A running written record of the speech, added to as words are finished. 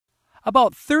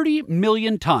About 30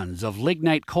 million tons of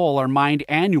lignite coal are mined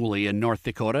annually in North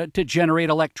Dakota to generate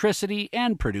electricity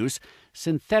and produce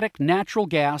synthetic natural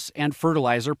gas and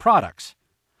fertilizer products.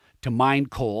 To mine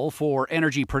coal for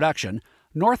energy production,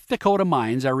 North Dakota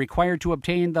mines are required to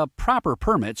obtain the proper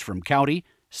permits from county,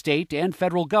 state, and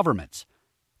federal governments.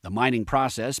 The mining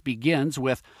process begins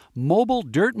with mobile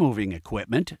dirt-moving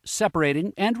equipment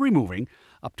separating and removing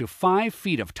up to 5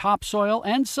 feet of topsoil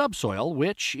and subsoil,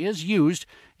 which is used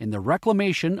in the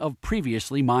reclamation of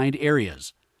previously mined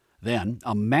areas. Then,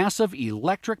 a massive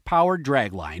electric-powered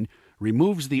dragline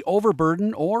removes the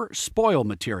overburden or spoil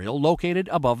material located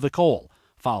above the coal.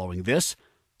 Following this,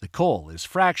 the coal is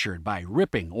fractured by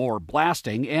ripping or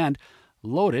blasting and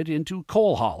loaded into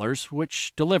coal haulers,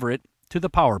 which deliver it to the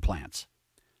power plants.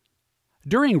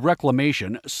 During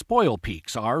reclamation, spoil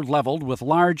peaks are leveled with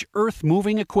large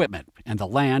earth-moving equipment, and the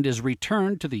land is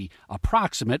returned to the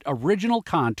approximate original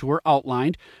contour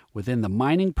outlined within the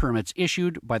mining permits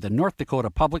issued by the North Dakota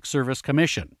Public Service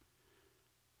Commission.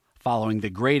 Following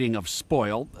the grading of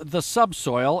spoil, the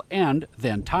subsoil and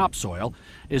then topsoil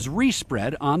is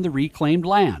respread on the reclaimed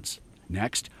lands.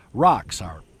 Next, rocks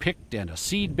are picked and a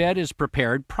seed bed is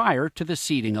prepared prior to the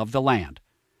seeding of the land.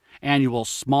 Annual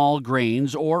small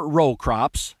grains or row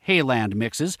crops, hayland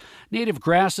mixes, native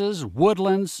grasses,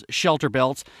 woodlands, shelter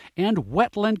belts, and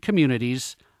wetland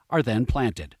communities are then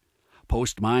planted.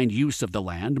 Post-mine use of the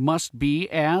land must be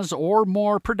as or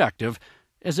more productive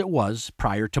as it was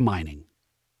prior to mining.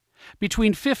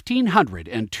 Between 1,500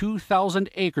 and 2,000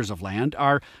 acres of land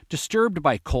are disturbed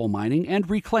by coal mining and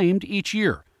reclaimed each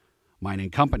year.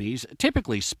 Mining companies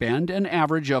typically spend an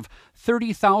average of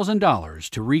 $30,000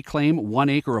 to reclaim 1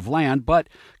 acre of land, but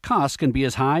costs can be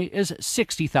as high as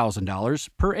 $60,000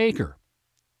 per acre.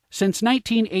 Since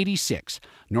 1986,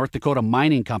 North Dakota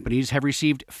mining companies have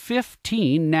received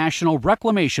 15 National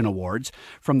Reclamation Awards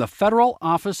from the Federal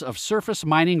Office of Surface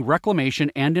Mining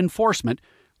Reclamation and Enforcement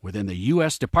within the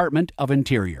U.S. Department of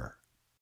Interior.